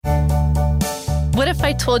What if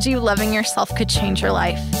I told you loving yourself could change your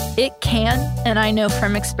life? It can, and I know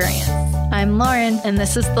from experience. I'm Lauren, and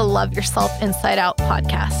this is the Love Yourself Inside Out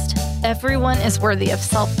podcast. Everyone is worthy of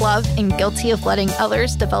self-love and guilty of letting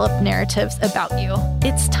others develop narratives about you.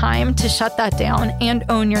 It's time to shut that down and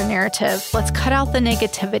own your narrative. Let's cut out the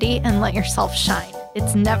negativity and let yourself shine.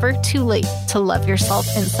 It's never too late to love yourself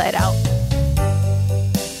inside out.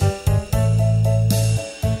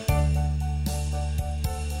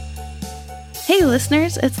 Hey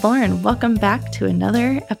listeners, it's Lauren. Welcome back to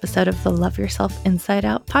another episode of the Love Yourself Inside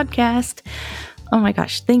Out podcast. Oh my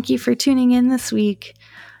gosh, thank you for tuning in this week.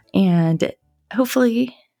 And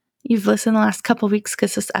hopefully you've listened the last couple weeks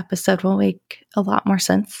because this episode will make a lot more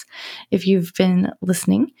sense if you've been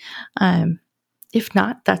listening. If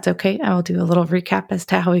not, that's okay. I will do a little recap as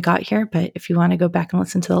to how we got here. But if you want to go back and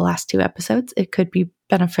listen to the last two episodes, it could be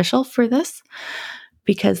beneficial for this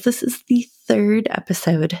because this is the third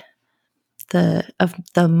episode of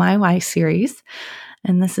the My Why series.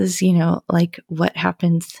 And this is, like what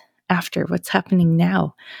happens after, what's happening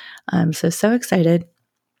now. I'm so excited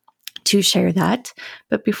to share that.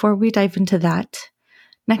 But before we dive into that,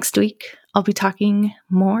 next week, I'll be talking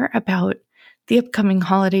more about the upcoming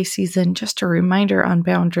holiday season, just a reminder on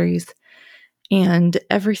boundaries and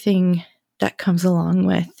everything that comes along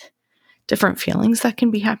with different feelings that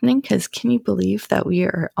can be happening. Because can you believe that we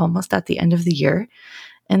are almost at the end of the year?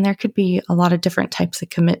 And there could be a lot of different types of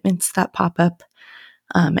commitments that pop up,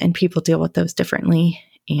 and people deal with those differently,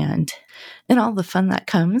 and all the fun that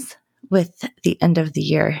comes with the end of the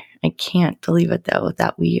year. I can't believe it, though,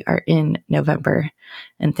 that we are in November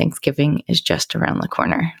and Thanksgiving is just around the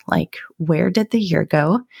corner. Like, where did the year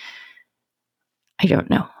go? I don't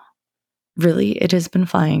know. Really, it has been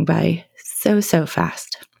flying by so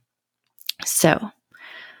fast. So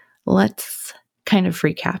let's kind of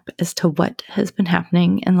recap as to what has been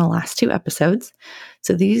happening in the last two episodes.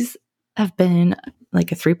 So these have been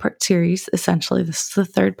like a 3-part series. Essentially, this is the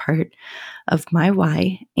third part of My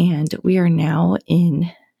Why, and we are now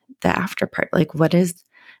in the after part, like what is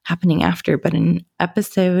happening after. But in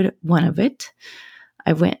episode 1 of it,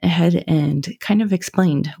 I went ahead and kind of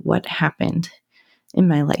explained what happened in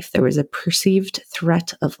my life. There was a perceived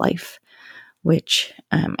threat of life, which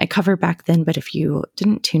I covered back then. But if you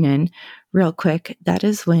didn't tune in real quick, that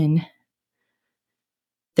is when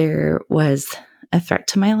there was a threat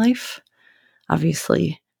to my life.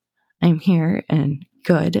 Obviously, I'm here and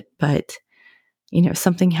good, but,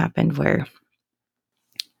 something happened where,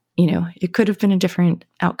 it could have been a different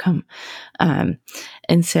outcome. And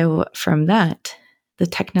so from that, the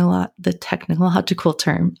technological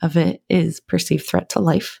term of it is perceived threat to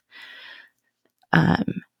life.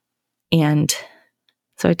 And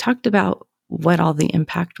so I talked about what all the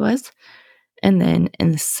impact was. And then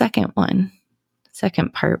in the second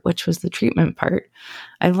part, which was the treatment part,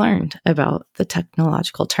 I learned about the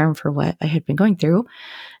technological term for what I had been going through.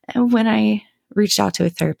 And when I reached out to a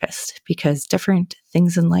therapist, because different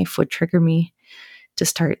things in life would trigger me to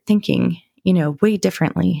start thinking, way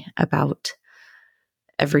differently about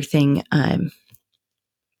everything.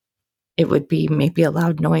 It would be maybe a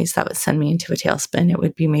loud noise that would send me into a tailspin. It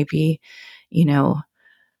would be maybe,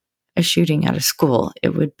 a shooting at a school.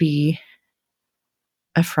 It would be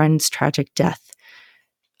a friend's tragic death.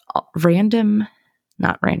 Not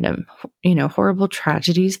random, horrible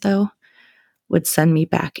tragedies, though, would send me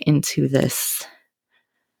back into this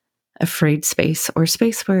afraid space, or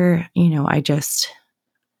space where,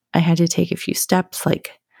 I had to take a few steps.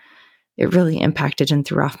 Like, it really impacted and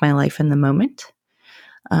threw off my life in the moment.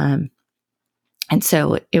 And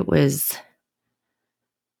so it was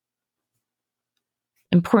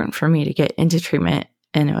important for me to get into treatment.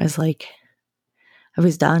 And it was like, I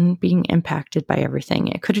was done being impacted by everything.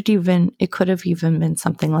 It could have even been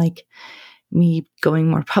something like me going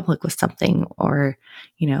more public with something, or,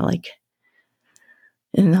 like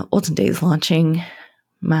in the olden days, launching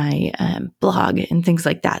my blog and things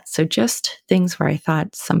like that. So just things where I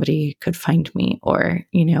thought somebody could find me, or,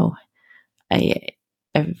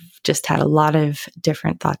 I've just had a lot of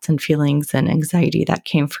different thoughts and feelings and anxiety that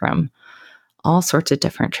came from all sorts of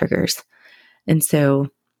different triggers. And so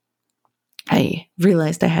I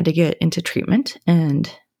realized I had to get into treatment.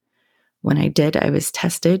 And when I did, I was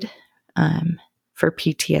tested for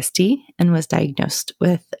PTSD and was diagnosed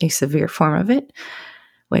with a severe form of it,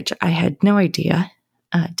 which I had no idea,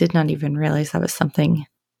 did not even realize that was something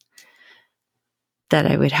that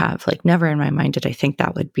I would have. Like, never in my mind did I think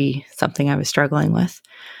that would be something I was struggling with.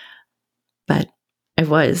 But I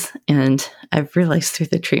was, and I've realized through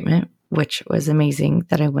the treatment, which was amazing,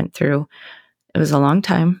 that I went through. It was a long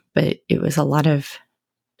time, but it was a lot of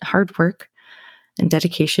hard work and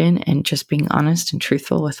dedication and just being honest and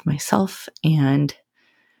truthful with myself and,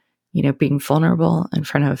 being vulnerable in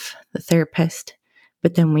front of the therapist.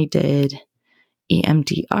 But then we did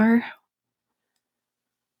EMDR,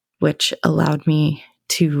 which allowed me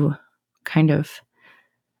to kind of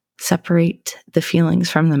separate the feelings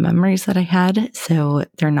from the memories that I had. So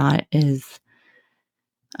they're not as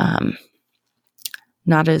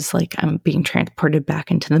like I'm being transported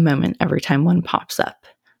back into the moment every time one pops up.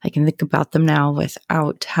 I can think about them now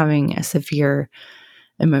without having a severe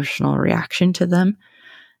emotional reaction to them.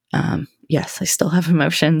 Yes, I still have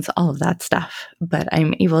emotions, all of that stuff, but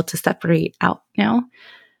I'm able to separate out now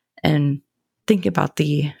and think about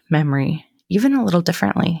the memory even a little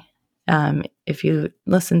differently. If you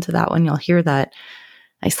listen to that one, you'll hear that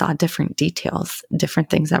I saw different details, different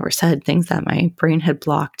things that were said, things that my brain had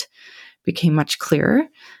blocked became much clearer,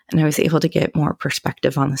 and I was able to get more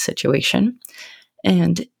perspective on the situation.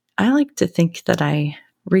 And I like to think that I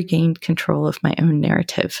regained control of my own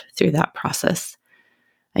narrative through that process.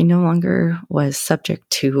 I no longer was subject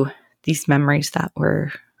to these memories that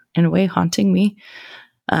were, in a way, haunting me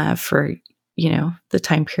for, the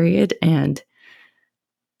time period. And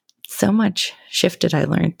so much shifted, I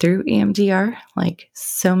learned through EMDR, like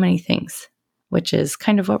so many things, which is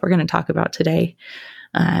kind of what we're going to talk about today.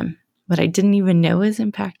 What I didn't even know was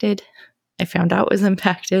impacted, I found out was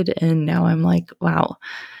impacted. And now I'm like, wow,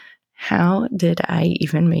 how did I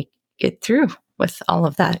even make it through with all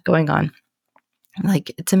of that going on?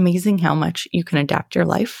 Like, it's amazing how much you can adapt your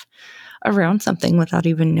life around something without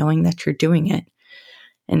even knowing that you're doing it.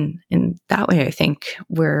 And in that way, I think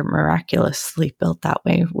we're miraculously built that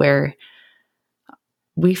way, where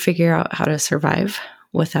we figure out how to survive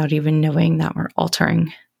without even knowing that we're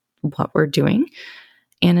altering what we're doing.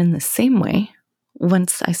 And in the same way,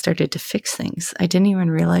 once I started to fix things, I didn't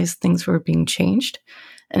even realize things were being changed.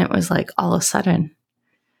 And it was like all of a sudden,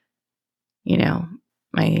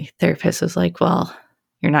 my therapist was like, well,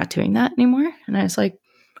 you're not doing that anymore. And I was like,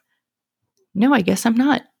 no, I guess I'm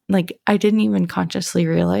not. Like, I didn't even consciously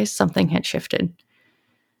realize something had shifted.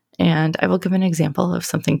 And I will give an example of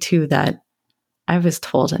something too that I was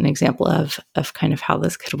told an example of kind of how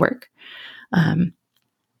this could work. And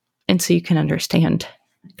so you can understand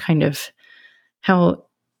kind of how,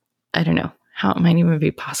 I don't know, how it might even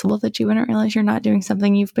be possible that you wouldn't realize you're not doing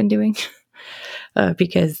something you've been doing.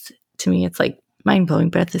 Because to me, it's like mind blowing.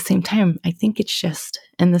 But at the same time, I think it's just,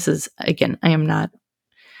 and this is, again, I am not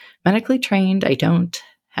medically trained. I don't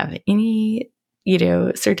have any,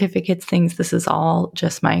 certificates, things. This is all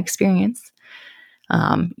just my experience.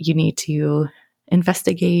 You need to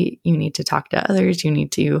investigate. You need to talk to others. You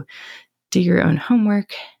need to do your own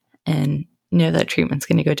homework and know that treatment's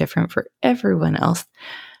going to go different for everyone else.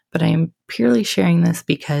 But I am purely sharing this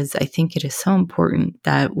because I think it is so important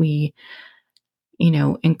that we,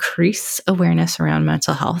 increase awareness around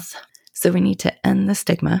mental health. So we need to end the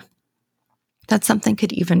stigma that something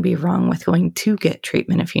could even be wrong with going to get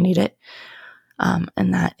treatment if you need it.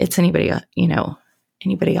 And that it's anybody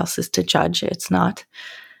else's to judge. It's not.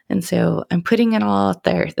 And so I'm putting it all out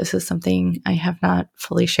there. This is something I have not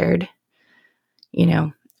fully shared,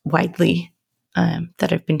 widely,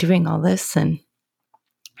 that I've been doing all this and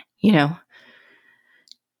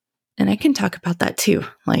I can talk about that too,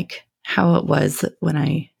 like how it was when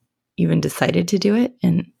I even decided to do it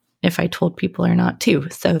and if I told people or not too.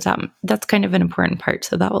 So that's kind of an important part.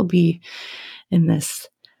 So that will be in this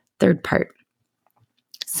third part.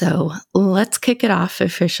 So let's kick it off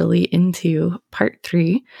officially into part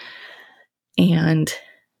 3. And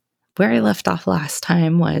where I left off last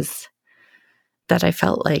time was that I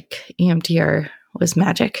felt like EMDR was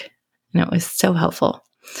magic and it was so helpful.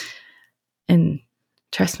 And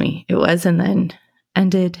trust me, it was. And then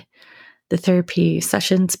ended the therapy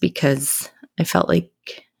sessions because I felt like,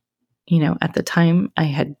 at the time I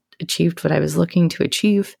had achieved what I was looking to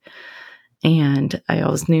achieve. And I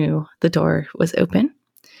always knew the door was open.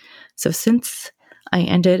 So since I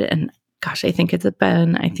ended, and gosh, I think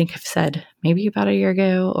I've said maybe about a year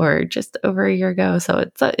ago or just over a year ago. So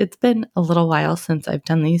it's been a little while since I've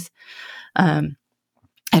done these. I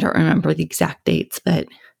don't remember the exact dates, but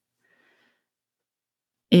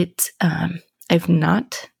I've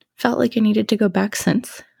not felt like I needed to go back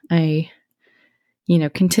since. I,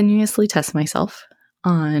 continuously test myself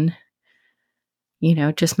on,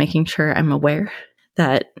 just making sure I'm aware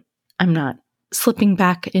that I'm not slipping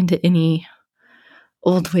back into any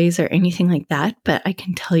old ways or anything like that. But I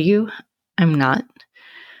can tell you I'm not.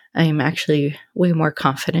 I am actually way more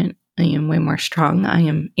confident. I am way more strong. I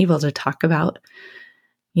am able to talk about,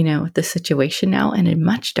 the situation now in a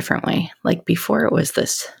much different way. Like before it was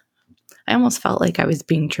this I almost felt like I was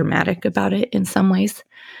being dramatic about it in some ways,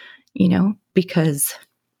 because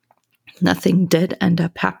nothing did end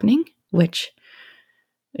up happening, which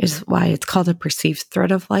is why it's called a perceived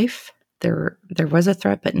threat of life. There was a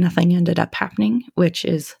threat, but nothing ended up happening, which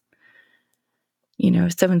is,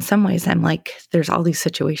 so in some ways I'm like, there's all these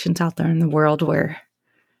situations out there in the world where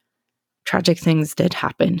tragic things did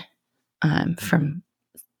happen from,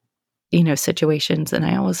 situations. And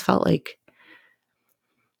I always felt like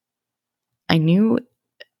I knew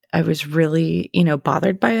I was really,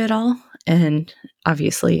 bothered by it all. And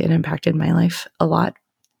obviously it impacted my life a lot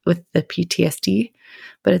with the PTSD.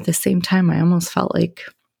 But at the same time, I almost felt like,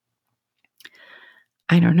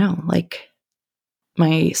 I don't know, like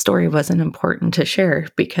my story wasn't important to share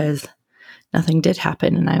because nothing did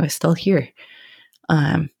happen and I was still here.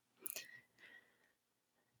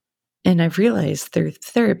 And I've realized through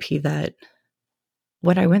therapy that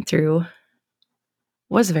what I went through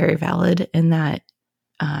was very valid and that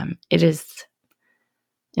it is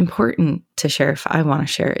important to share if I want to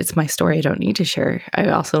share. It's my story. I don't need to share. I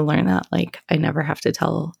also learned that I never have to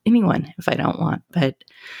tell anyone if I don't want, but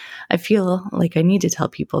I feel like I need to tell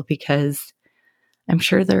people because I'm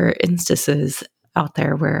sure there are instances out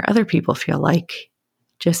there where other people feel like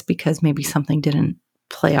just because maybe something didn't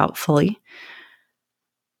play out fully,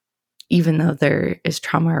 even though there is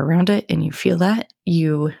trauma around it and you feel that,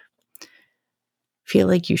 you feel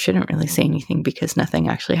like you shouldn't really say anything because nothing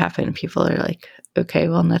actually happened. People are like, okay,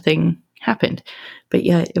 well, nothing happened. But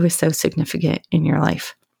yet it was so significant in your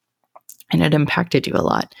life and it impacted you a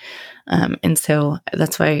lot. And so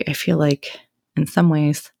that's why I feel like in some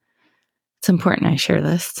ways it's important I share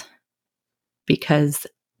this because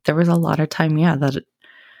there was a lot of time, that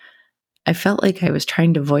I felt like I was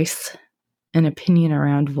trying to voice an opinion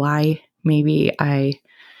around why maybe I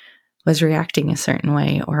was reacting a certain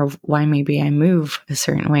way or why maybe I move a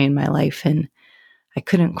certain way in my life. And I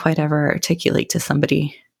couldn't quite ever articulate to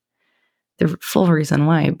somebody the full reason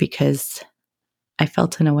why, because I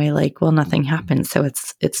felt in a way like, well, nothing happened. So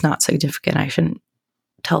it's not significant. I shouldn't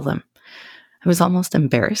tell them. I was almost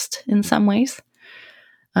embarrassed in some ways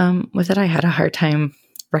with it. I had a hard time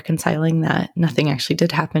reconciling that nothing actually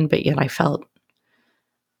did happen, but yet I felt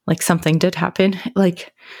like something did happen.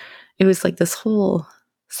 Like it was like this whole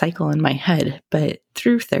cycle in my head. But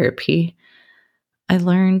through therapy, I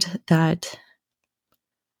learned that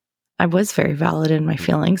I was very valid in my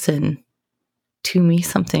feelings. And to me,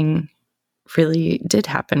 something really did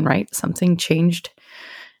happen, right? Something changed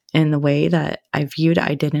in the way that I viewed.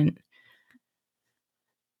 I didn't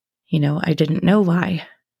know why.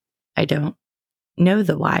 I don't know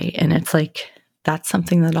the why. And it's like, that's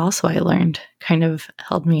something that also I learned kind of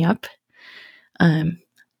held me up,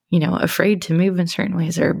 afraid to move in certain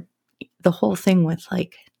ways, or the whole thing with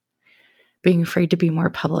like being afraid to be more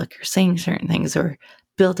public or saying certain things or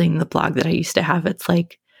building the blog that I used to have. It's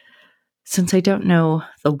like, since I don't know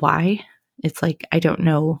the why, it's like, I don't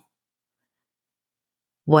know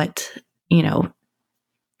what,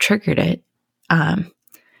 triggered it.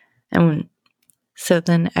 And so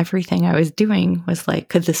then everything I was doing was like,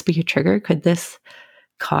 could this be a trigger? Could this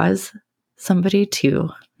cause somebody to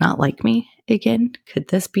not like me again? Could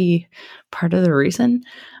this be part of the reason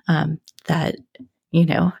that,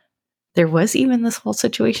 there was even this whole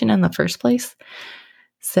situation in the first place?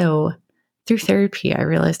 So through therapy, I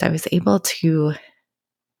realized I was able to,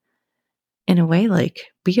 in a way,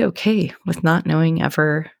 like be okay with not knowing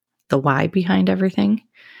ever the why behind everything.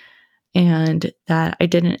 And that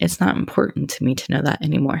it's not important to me to know that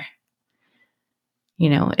anymore.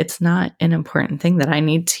 It's not an important thing that I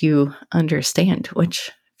need to understand,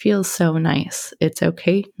 which feels so nice. It's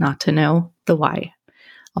okay not to know the why.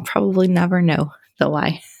 I'll probably never know the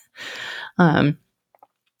why. And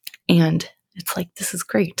it's like, this is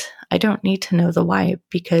great. I don't need to know the why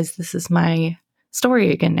because this is my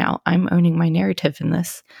story again now. I'm owning my narrative in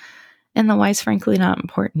this. And the why is frankly not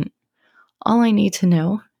important. All I need to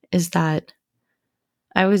know is that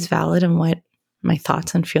I was valid in what my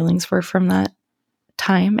thoughts and feelings were from that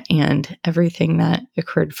time and everything that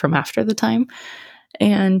occurred from after the time.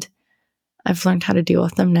 And I've learned how to deal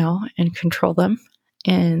with them now and control them.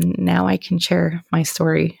 And now I can share my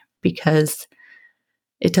story because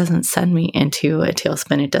it doesn't send me into a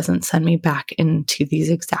tailspin. It doesn't send me back into these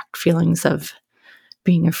exact feelings of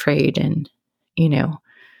being afraid and,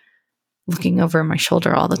 looking over my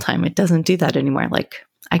shoulder all the time. It doesn't do that anymore. Like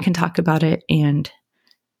I can talk about it and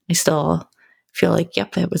I still feel like,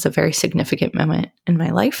 yep, it was a very significant moment in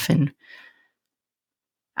my life. And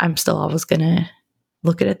I'm still always going to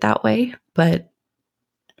look at it that way. But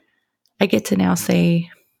I get to now say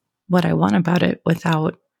what I want about it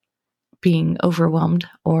without being overwhelmed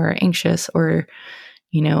or anxious or,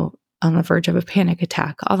 on the verge of a panic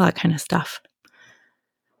attack, all that kind of stuff,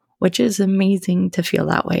 which is amazing to feel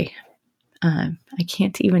that way. I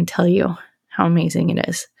can't even tell you how amazing it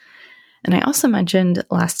is. And I also mentioned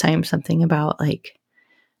last time something about like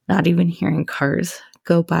not even hearing cars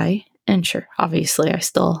go by. And sure, obviously I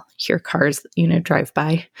still hear cars, drive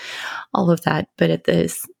by, all of that. But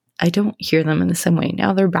I don't hear them in the same way.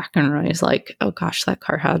 Now they're background noise, like, oh gosh, that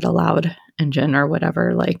car had a loud engine or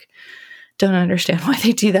whatever. Like, don't understand why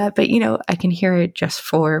they do that. But, I can hear it just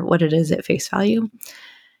for what it is at face value.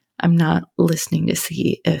 I'm not listening to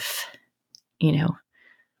see if,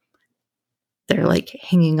 they're like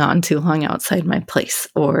hanging on too long outside my place,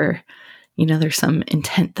 or, there's some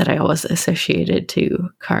intent that I always associated to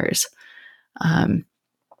cars. And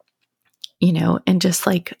just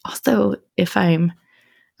like also if I'm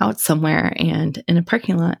out somewhere and in a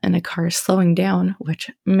parking lot and a car is slowing down, which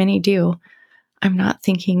many do, I'm not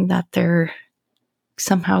thinking that they're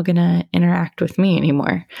somehow going to interact with me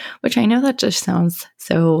anymore, which I know that just sounds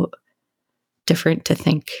so different to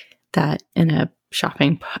think that in a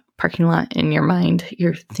shopping parking lot in your mind,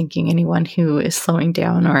 you're thinking anyone who is slowing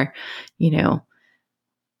down or,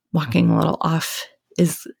 walking a little off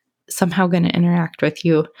is somehow going to interact with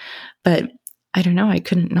you. But I don't know, I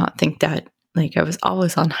couldn't not think that. Like, I was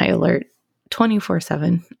always on high alert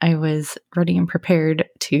 24/7. I was ready and prepared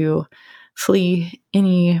to flee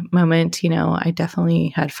any moment. I definitely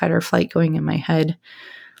had fight or flight going in my head.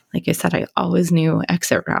 Like I said, I always knew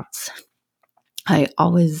exit routes. I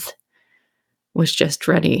always was just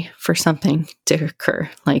ready for something to occur,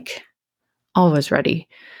 like always ready.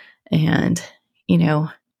 And,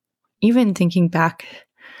 even thinking back,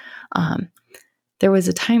 there was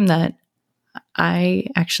a time that I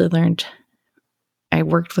actually learned, I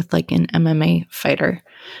worked with like an MMA fighter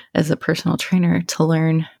as a personal trainer to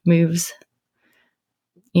learn moves,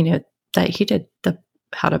 that he did,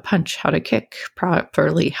 how to punch, how to kick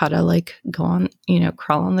properly, how to like go on,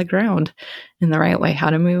 crawl on the ground in the right way, how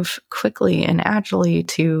to move quickly and agilely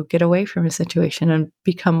to get away from a situation and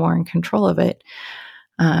become more in control of it.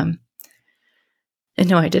 And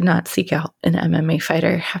no, I did not seek out an MMA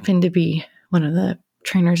fighter. Happened to be one of the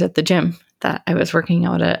trainers at the gym that I was working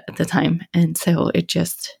out at the time. And so it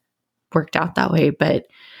just worked out that way. But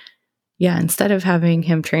yeah, instead of having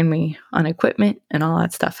him train me on equipment and all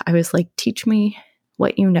that stuff, I was like, teach me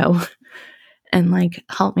what you know and like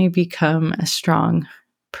help me become a strong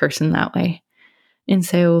person that way. And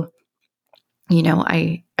so,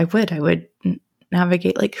 I would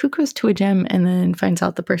navigate, like, who goes to a gym and then finds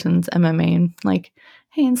out the person's MMA and like,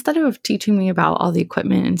 hey, instead of teaching me about all the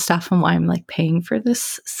equipment and stuff and why I'm like paying for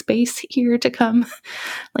this space here to come,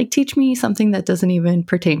 like teach me something that doesn't even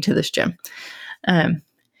pertain to this gym.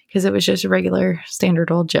 Because it was just a regular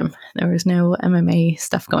standard old gym. There was no MMA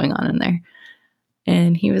stuff going on in there.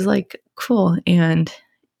 And he was like, cool. And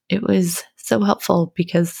it was so helpful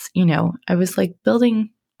because, I was like building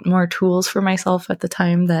more tools for myself at the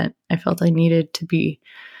time that I felt I needed to be,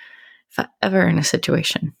 if ever in a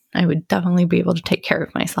situation, I would definitely be able to take care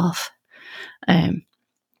of myself.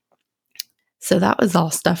 So that was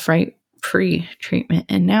all stuff, right? Pre-treatment.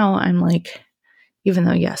 And now I'm like, even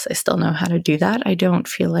though, yes, I still know how to do that, I don't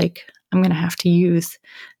feel like I'm going to have to use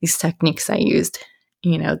these techniques I used.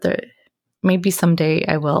 Maybe someday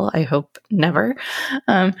I will. I hope never.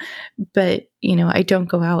 But, I don't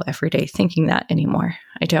go out every day thinking that anymore.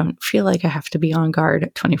 I don't feel like I have to be on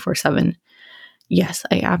guard 24/7. Yes,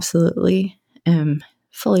 I absolutely am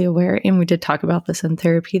fully aware. And we did talk about this in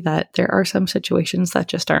therapy, that there are some situations that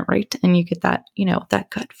just aren't right. And you get that, that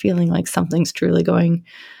gut feeling like something's truly going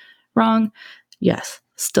wrong. Yes,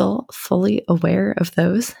 still fully aware of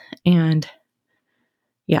those. And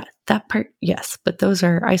yeah, that part, yes, but those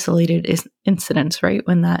are isolated incidents, right?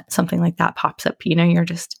 When something like that pops up, you're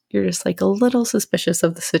just like a little suspicious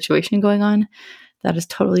of the situation going on. That is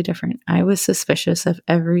totally different. I was suspicious of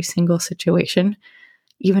every single situation,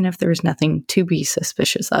 even if there was nothing to be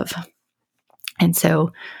suspicious of. And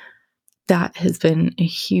so that has been a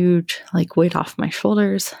huge like weight off my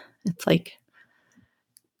shoulders. It's like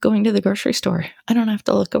going to the grocery store. I don't have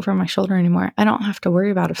to look over my shoulder anymore. I don't have to worry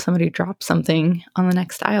about if somebody drops something on the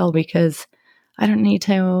next aisle because I don't need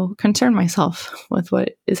to concern myself with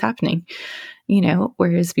what is happening,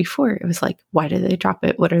 whereas before it was like, why did they drop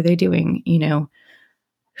it? What are they doing?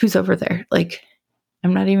 Who's over there? Like,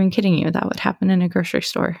 I'm not even kidding you. That would happen in a grocery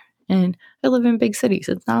store. And I live in big cities.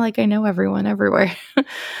 It's not like I know everyone everywhere.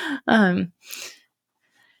 And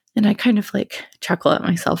I kind of like chuckle at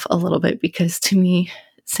myself a little bit because to me,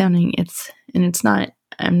 it's not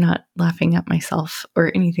I'm not laughing at myself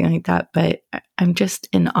or anything like that, but I'm just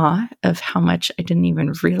in awe of how much I didn't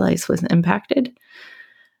even realize was impacted.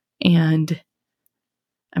 And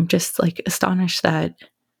I'm just like astonished that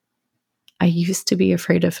I used to be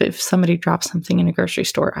afraid of if somebody dropped something in a grocery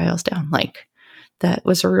store aisles down, like that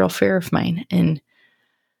was a real fear of mine. And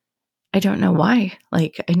I don't know why.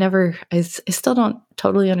 Like I still don't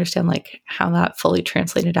totally understand like how that fully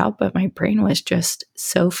translated out, but my brain was just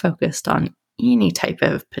so focused on any type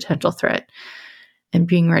of potential threat and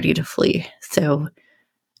being ready to flee. So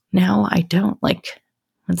now I don't like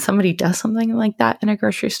when somebody does something like that in a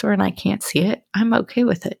grocery store and I can't see it, I'm okay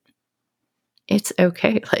with it. It's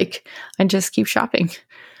okay. Like I just keep shopping.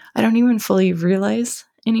 I don't even fully realize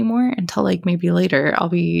anymore until like maybe later I'll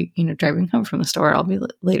be, driving home from the store. I'll be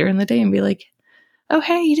later in the day and be like, oh,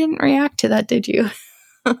 hey, you didn't react to that, did you?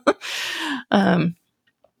 But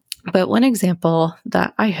one example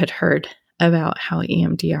that I had heard about how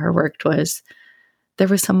EMDR worked was there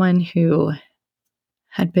was someone who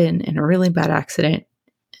had been in a really bad accident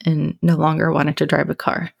and no longer wanted to drive a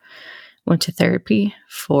car, went to therapy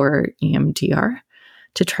for EMDR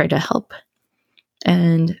to try to help.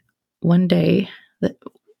 And one day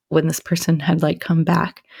when this person had like come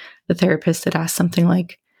back, the therapist had asked something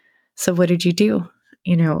like, so what did you do,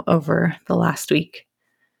 over the last week?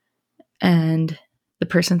 And the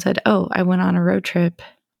person said, oh, I went on a road trip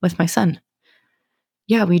with my son.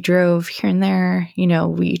 Yeah, we drove here and there,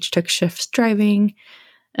 we each took shifts driving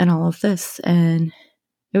and all of this. And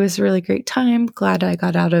it was a really great time. Glad I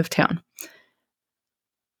got out of town.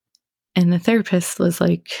 And the therapist was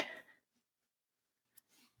like,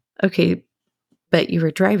 okay, but you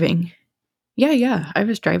were driving. Yeah, I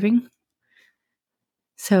was driving.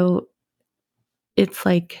 So it's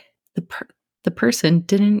like the person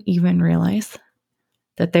didn't even realize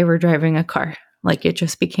that they were driving a car. Like it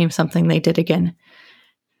just became something they did again.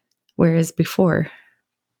 Whereas before,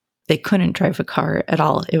 they couldn't drive a car at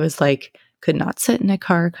all. It was like, could not sit in a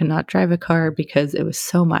car, could not drive a car because it was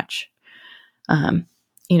so much.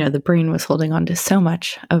 The brain was holding on to so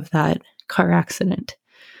much of that car accident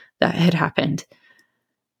that had happened.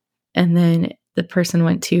 And then the person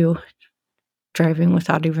went to driving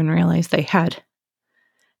without even realize they had.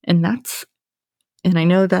 And I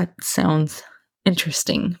know that sounds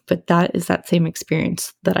interesting, but that is that same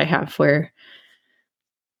experience that I have where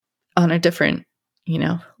on a different,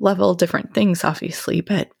 level, different things, obviously,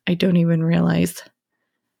 but I don't even realize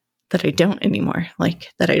that I don't anymore,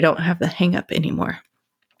 like that I don't have the hang up anymore.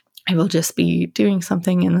 I will just be doing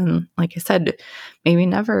something and then, like I said, maybe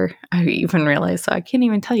never I even realize. So I can't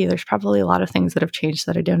even tell you. There's probably a lot of things that have changed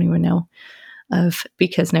that I don't even know of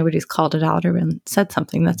because nobody's called it out or been said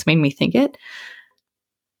something that's made me think it.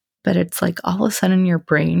 But it's like all of a sudden your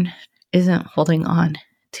brain isn't holding on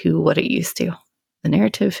to what it used to. The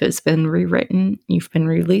narrative has been rewritten. You've been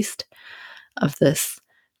released of this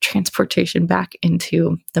transportation back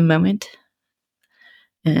into the moment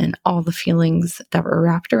and all the feelings that were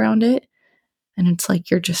wrapped around it. And it's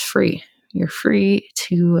like you're just free. You're free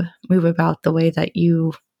to move about the way that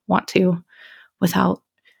you want to without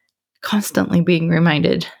constantly being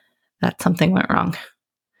reminded that something went wrong.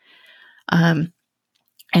 And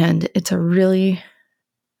it's a really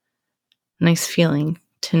nice feeling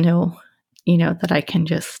to know, that I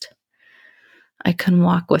can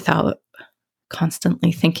walk without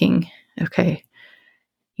constantly thinking, okay,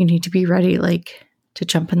 you need to be ready, like to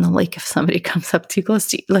jump in the lake if somebody comes up too close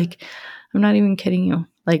to you. Like, I'm not even kidding you.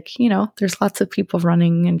 Like, there's lots of people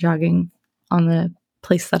running and jogging on the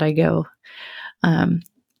place that I go. And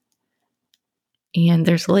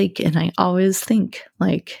there's a lake, and I always think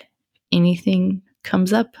like anything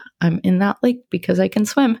comes up, I'm in that lake because I can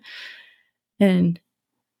swim. And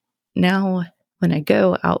now when I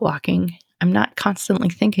go out walking, I'm not constantly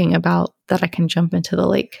thinking about that I can jump into the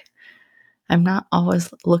lake. I'm not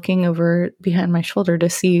always looking over behind my shoulder to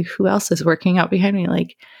see who else is working out behind me.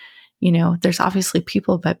 Like, there's obviously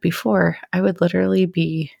people, but before I would literally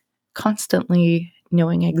be constantly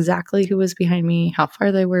knowing exactly who was behind me, how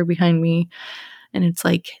far they were behind me. And it's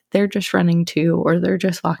like, they're just running to, or they're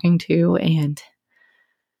just walking to.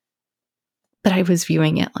 But I was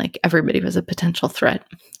viewing it like everybody was a potential threat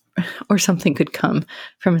or something could come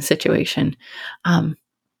from a situation. And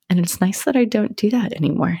it's nice that I don't do that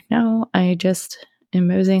anymore. Now I just am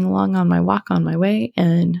moseying along on my walk on my way.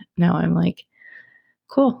 And now I'm like,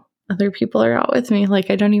 cool, other people are out with me.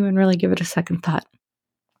 Like I don't even really give it a second thought,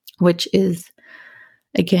 which is,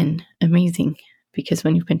 again, amazing because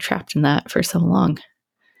when you've been trapped in that for so long,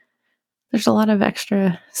 there's a lot of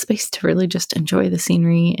extra space to really just enjoy the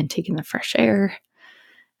scenery and take in the fresh air.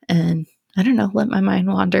 And I don't know, let my mind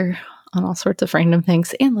wander on all sorts of random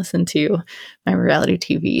things and listen to my reality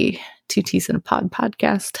TV, Two Teas in a Pod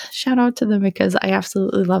podcast. Shout out to them because I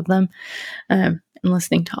absolutely love them. And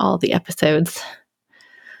listening to all the episodes.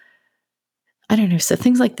 I don't know. So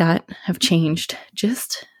things like that have changed.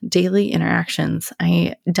 Just daily interactions.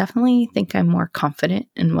 I definitely think I'm more confident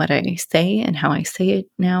in what I say and how I say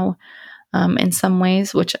it now. In some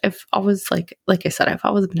ways, which I've always like I said, I've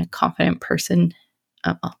always been a confident person.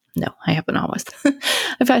 Well, no, I haven't always.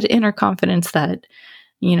 I've had inner confidence that,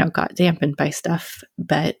 got dampened by stuff,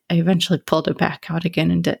 but I eventually pulled it back out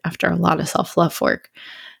again after a lot of self-love work.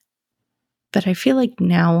 But I feel like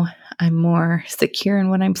now I'm more secure in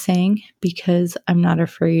what I'm saying because I'm not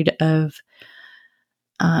afraid of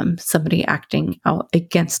somebody acting out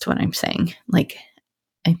against what I'm saying. Like,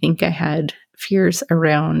 I think I had fears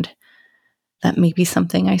around that maybe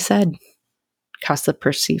something I said caused the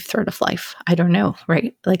perceived threat of life. I don't know,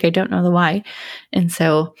 right? Like, I don't know the why. And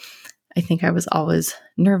so I think I was always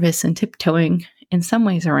nervous and tiptoeing in some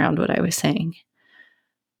ways around what I was saying.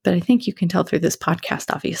 But I think you can tell through this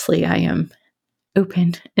podcast, obviously, I am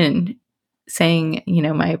open and saying,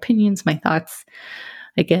 my opinions, my thoughts.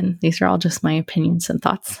 Again, these are all just my opinions and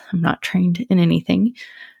thoughts. I'm not trained in anything,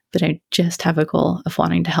 but I just have a goal of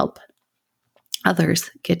wanting to help others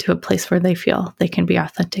get to a place where they feel they can be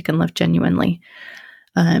authentic and live genuinely.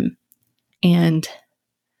 And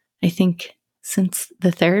I think since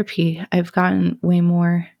the therapy, I've gotten way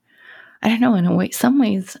more, I don't know, in a way, some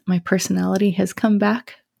ways my personality has come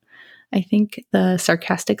back. I think the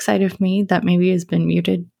sarcastic side of me that maybe has been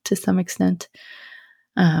muted to some extent.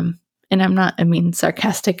 And I'm not,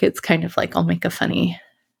 sarcastic. It's kind of like I'll make a funny,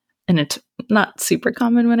 and it's not super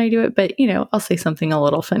common when I do it, but, I'll say something a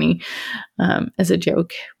little funny as a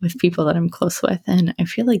joke with people that I'm close with. And I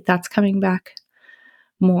feel like that's coming back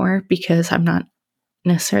more because I'm not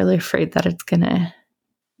necessarily afraid that it's going to,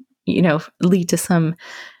 lead to some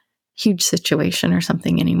huge situation or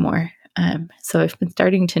something anymore. So I've been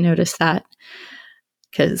starting to notice that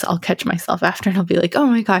because I'll catch myself after and I'll be like, oh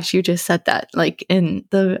my gosh, you just said that. Like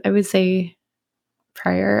I would say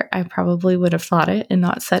prior, I probably would have thought it and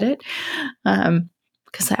not said it.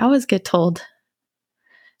 Because I always get told,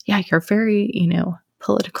 yeah, you're very,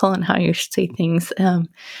 political in how you say things.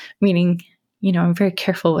 Meaning, I'm very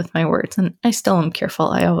careful with my words, and I still am careful.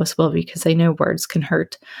 I always will, because I know words can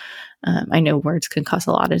hurt. I know words can cause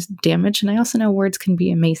a lot of damage, and I also know words can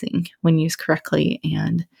be amazing when used correctly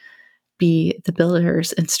and be the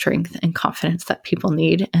builders and strength and confidence that people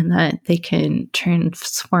need, and that they can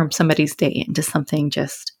transform somebody's day into something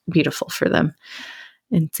just beautiful for them.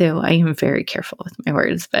 And so I am very careful with my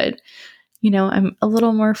words, but, I'm a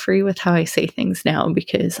little more free with how I say things now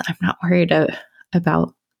because I'm not worried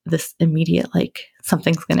about this immediate, like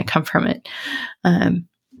something's going to come from it,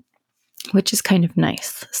 which is kind of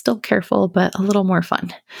nice. Still careful, but a little more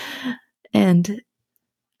fun. And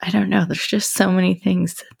I don't know, there's just so many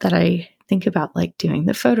things that I think about, like doing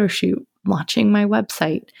the photo shoot, launching my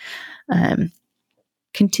website,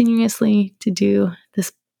 continuously to do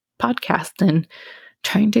this podcast and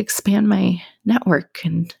trying to expand my network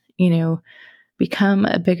and, become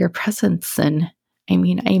a bigger presence. And I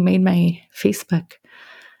made my Facebook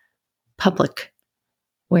public,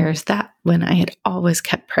 whereas that when I had always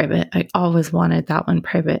kept private, I always wanted that one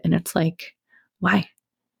private. And it's like, why?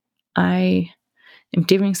 I am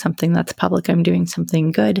doing something that's public. I'm doing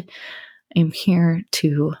something good. I'm here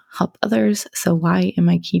to help others. So why am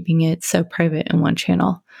I keeping it so private in one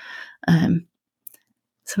channel? So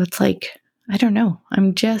it's like, I don't know.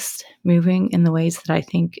 I'm just moving in the ways that I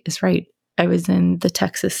think is right. I was in the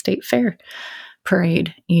Texas State Fair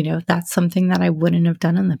parade. That's something that I wouldn't have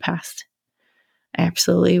done in the past. I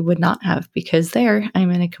absolutely would not have, because there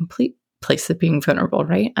I'm in a complete place of being vulnerable,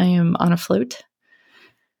 right? I am on a float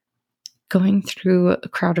going through a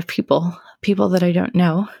crowd of people that I don't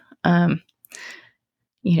know. In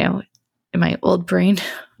my old brain,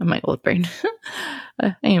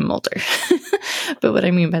 I am older. But what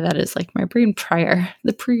I mean by that is like my brain prior,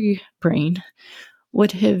 the pre-brain,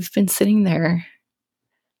 would have been sitting there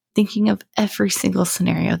thinking of every single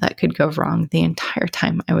scenario that could go wrong the entire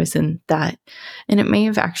time I was in that. And it may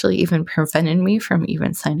have actually even prevented me from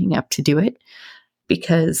even signing up to do it,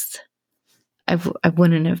 because I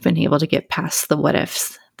wouldn't have been able to get past the what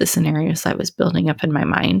ifs, the scenarios I was building up in my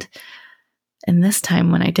mind. And this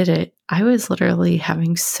time when I did it, I was literally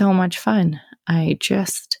having so much fun. I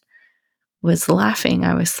just was laughing.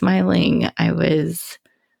 I was smiling. I was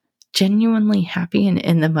genuinely happy and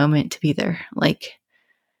in the moment to be there. Like,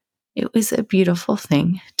 it was a beautiful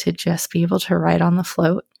thing to just be able to ride on the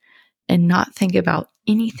float and not think about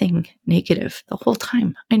anything negative the whole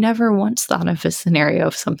time. I never once thought of a scenario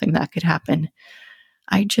of something that could happen.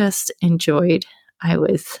 I just enjoyed. I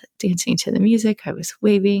was dancing to the music. I was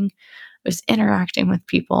waving. I was interacting with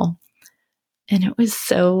people. And it was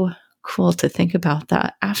so cool to think about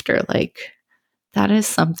that after. Like, that is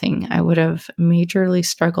something I would have majorly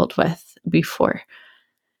struggled with before.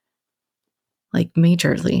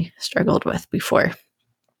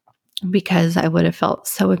 Because I would have felt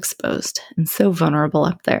so exposed and so vulnerable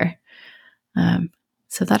up there.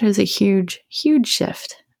 So that is a huge, huge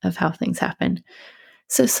shift of how things happen.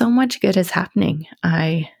 So much good is happening.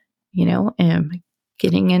 I, am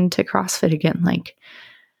getting into CrossFit again. Like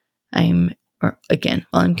I'm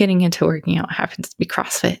getting into working out. It happens to be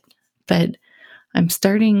CrossFit, but I'm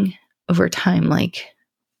starting over time, like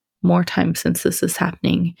more time since this is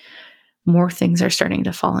happening, more things are starting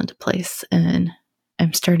to fall into place, and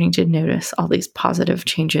I'm starting to notice all these positive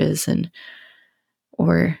changes,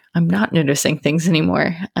 or I'm not noticing things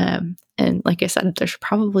anymore. And like I said, there's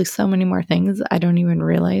probably so many more things I don't even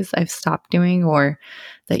realize I've stopped doing, or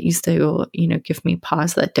that used to, give me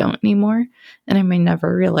pause, that don't anymore. And I may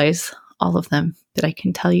never realize all of them, but I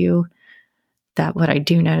can tell you that what I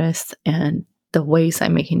do notice and the ways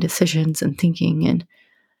I'm making decisions and thinking, and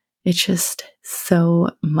it's just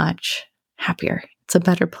so much happier. It's a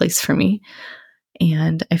better place for me.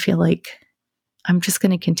 And I feel like I'm just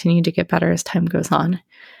going to continue to get better as time goes on,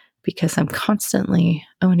 because I'm constantly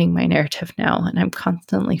owning my narrative now, and I'm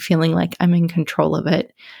constantly feeling like I'm in control of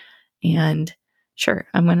it. And sure,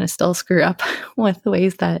 I'm going to still screw up with the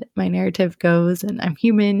ways that my narrative goes, and I'm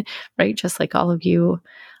human, right? Just like all of you.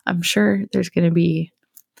 I'm sure there's going to be,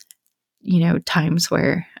 times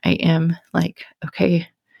where I am like, okay,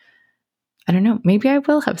 I don't know, maybe I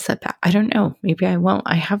will have setback. I don't know. Maybe I won't.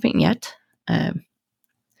 I haven't yet.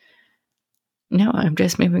 No, I'm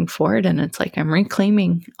just moving forward, and it's like I'm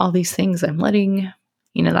reclaiming all these things. I'm letting,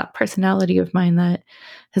 that personality of mine that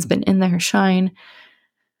has been in there shine.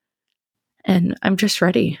 And I'm just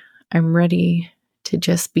ready. I'm ready to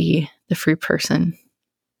just be the free person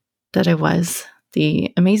that I was,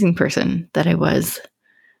 the amazing person that I was,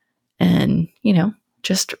 and,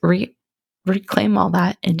 just reclaim all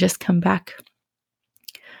that and just come back.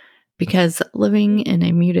 Because living in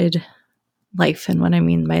a muted life, and what I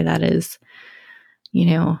mean by that is,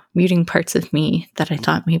 muting parts of me that I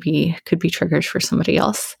thought maybe could be triggers for somebody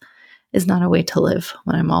else, is not a way to live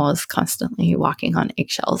when I'm always constantly walking on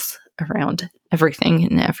eggshells around everything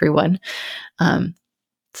and everyone.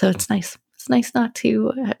 So it's nice. It's nice not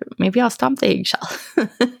to, maybe I'll stomp the eggshell.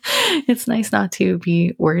 It's nice not to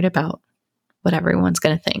be worried about what everyone's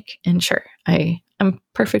going to think. And sure, I'm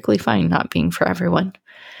perfectly fine not being for everyone.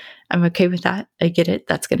 I'm okay with that. I get it.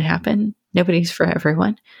 That's going to happen. Nobody's for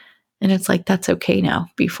everyone. And it's like, that's okay now.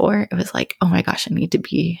 Before, it was like, oh my gosh, I need to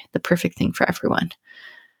be the perfect thing for everyone.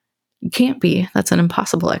 You can't be. That's an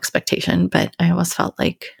impossible expectation. But I always felt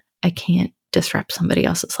like I can't disrupt somebody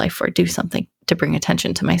else's life or do something to bring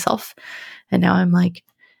attention to myself. And now I'm like,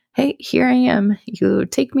 hey, here I am. You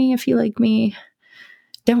take me if you like me.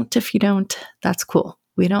 Don't if you don't. That's cool.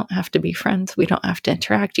 We don't have to be friends. We don't have to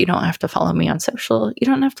interact. You don't have to follow me on social. You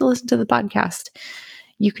don't have to listen to the podcast.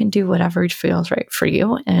 You can do whatever feels right for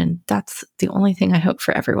you. And that's the only thing I hope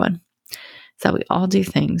for everyone, is that we all do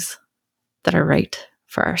things that are right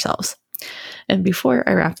for ourselves. And before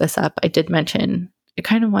I wrap this up, I did mention, I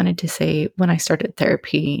kind of wanted to say, when I started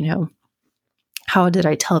therapy, how did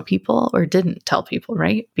I tell people or didn't tell people,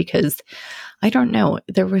 right? Because I don't know.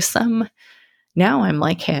 There was some, now I'm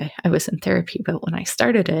like, hey, I was in therapy, but when I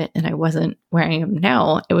started it and I wasn't where I am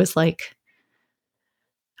now, it was like,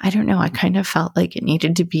 I don't know. I kind of felt like it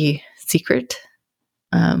needed to be secret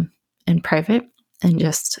and private and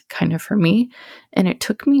just kind of for me. And it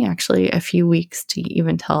took me actually a few weeks to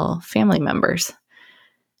even tell family members.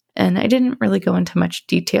 And I didn't really go into much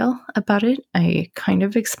detail about it. I kind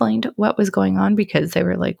of explained what was going on, because they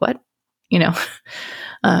were like, what?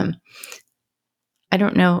 I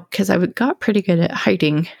don't know, because I got pretty good at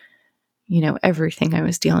hiding, everything I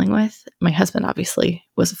was dealing with. My husband obviously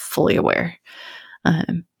was fully aware.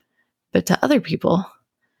 But to other people,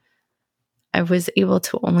 I was able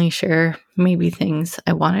to only share maybe things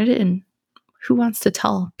I wanted. And who wants to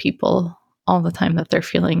tell people all the time that they're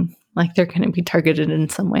feeling like they're going to be targeted in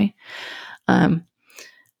some way?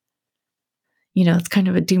 It's kind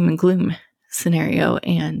of a doom and gloom scenario.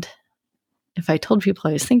 And if I told people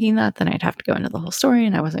I was thinking that, then I'd have to go into the whole story.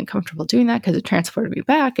 And I wasn't comfortable doing that, because it transported me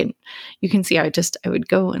back. And you can see I would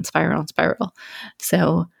go and spiral.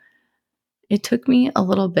 So it took me a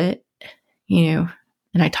little bit, and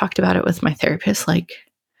I talked about it with my therapist, like,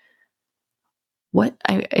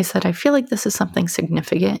 I said, I feel like this is something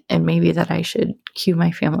significant and maybe that I should cue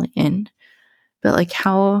my family in. But like,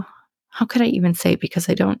 how could I even say it? Because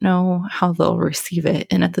I don't know how they'll receive it.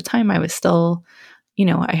 And at the time I was still,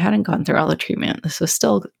 I hadn't gone through all the treatment. This was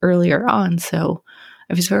still earlier on. So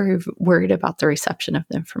I was very worried about the reception of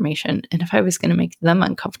the information and if I was going to make them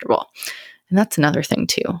uncomfortable. And that's another thing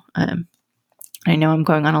too. I know I'm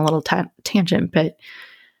going on a little tangent, but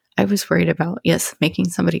I was worried about, making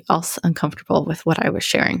somebody else uncomfortable with what I was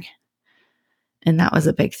sharing. And that was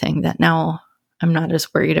a big thing that now I'm not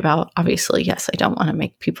as worried about. Obviously, yes, I don't want to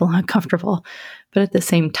make people uncomfortable, but at the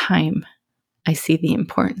same time, I see the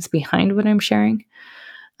importance behind what I'm sharing.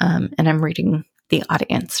 And I'm reading the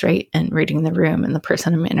audience, right? And reading the room and the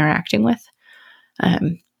person I'm interacting with.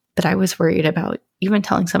 But I was worried about even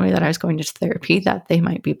telling somebody that I was going to therapy that they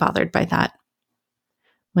might be bothered by that.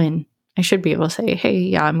 When I should be able to say, hey,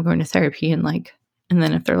 yeah, I'm going to therapy. And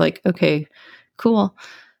then if they're like, okay, cool.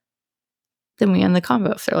 Then we end the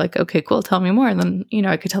convo. If they're like, okay, cool, tell me more. And then,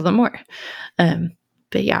 I could tell them more.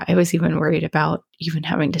 But yeah, I was even worried about even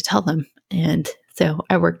having to tell them. And so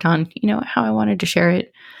I worked on, how I wanted to share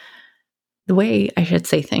it, the way I should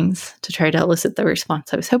say things to try to elicit the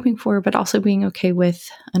response I was hoping for, but also being okay with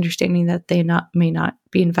understanding that they may not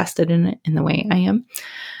be invested in it in the way I am.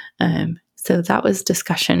 So that was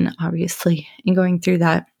discussion, obviously, and going through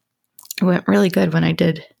that. It went really good when I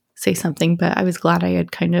did say something, but I was glad I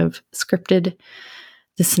had kind of scripted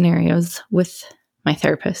the scenarios with my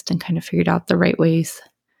therapist and kind of figured out the right ways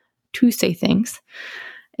to say things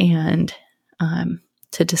and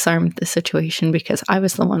to disarm the situation, because I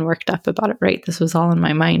was the one worked up about it, right? This was all in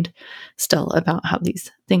my mind still about how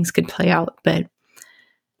these things could play out. But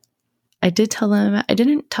I did tell them. I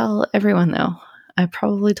didn't tell everyone, though. I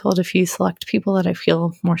probably told a few select people that I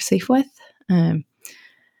feel more safe with.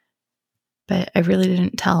 But I really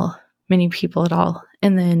didn't tell many people at all.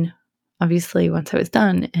 And then obviously once I was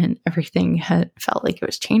done and everything had felt like it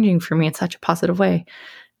was changing for me in such a positive way,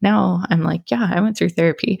 now I'm like, yeah, I went through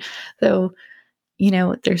therapy. So,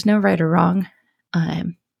 there's no right or wrong.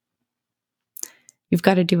 You've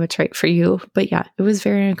got to do what's right for you. But yeah, it was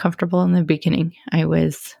very uncomfortable in the beginning. I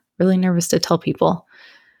was really nervous to tell people.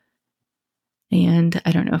 And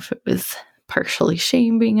I don't know if it was partially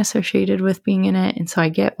shame being associated with being in it. And so I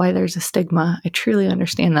get why there's a stigma. I truly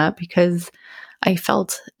understand that, because I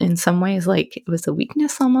felt in some ways like it was a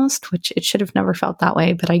weakness almost, which it should have never felt that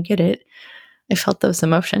way, but I get it. I felt those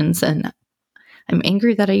emotions and I'm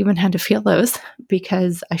angry that I even had to feel those,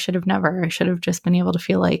 because I should have never. I should have just been able to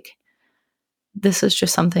feel like this is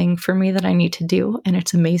just something for me that I need to do. And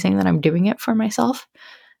it's amazing that I'm doing it for myself.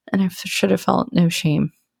 And I should have felt no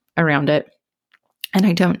shame around it. And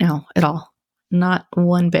I don't now at all. Not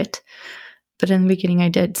one bit. But in the beginning I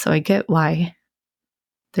did. So I get why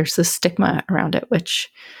there's this stigma around it, which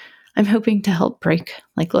I'm hoping to help break.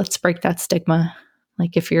 Like, let's break that stigma.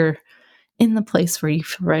 Like, if you're in the place where you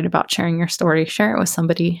feel right about sharing your story, share it with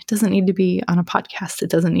somebody. It doesn't need to be on a podcast. It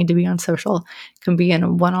doesn't need to be on social. It can be in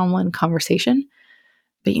a one-on-one conversation.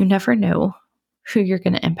 But you never know who you're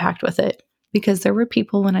going to impact with it. Because there were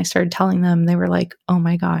people, when I started telling them, they were like, oh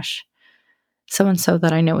my gosh, so-and-so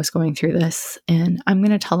that I know is going through this, and I'm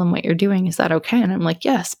going to tell them what you're doing. Is that okay? And I'm like,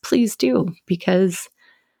 yes, please do, because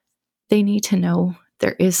they need to know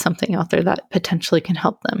there is something out there that potentially can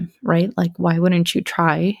help them, right? Like, why wouldn't you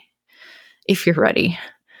try if you're ready?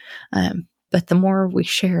 But the more we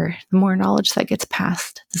share, the more knowledge that gets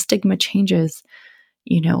passed, the stigma changes,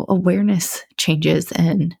 awareness changes,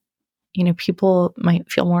 and, people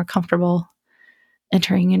might feel more comfortable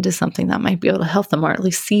entering into something that might be able to help them, or at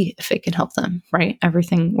least see if it can help them, right?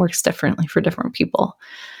 Everything works differently for different people.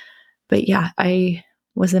 But yeah, I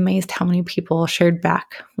was amazed how many people shared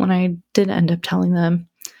back when I did end up telling them,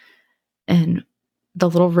 and the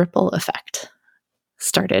little ripple effect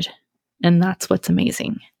started. And that's what's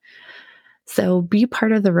amazing. So be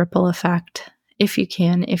part of the ripple effect if you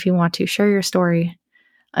can, if you want to share your story.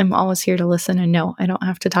 I'm always here to listen, and no, I don't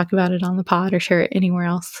have to talk about it on the pod or share it anywhere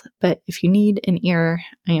else. But if you need an ear,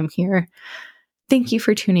 I am here. Thank you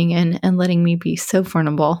for tuning in and letting me be so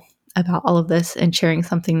vulnerable about all of this and sharing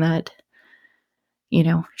something that,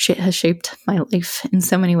 shit has shaped my life in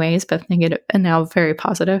so many ways, both negative and now very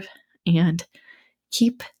positive. And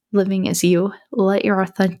keep living as you. Let your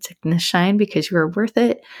authenticness shine, because you are worth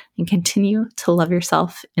it, and continue to love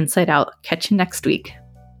yourself inside out. Catch you next week.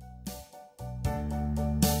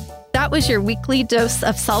 That was your weekly dose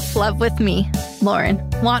of self-love with me, Lauren.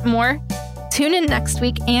 Want more? Tune in next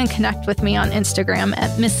week and connect with me on Instagram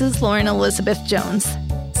at Mrs. Lauren Elizabeth Jones.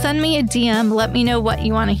 Send me a DM, let me know what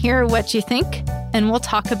you want to hear, what you think, and we'll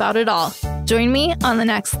talk about it all. Join me on the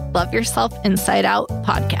next Love Yourself Inside Out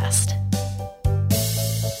podcast.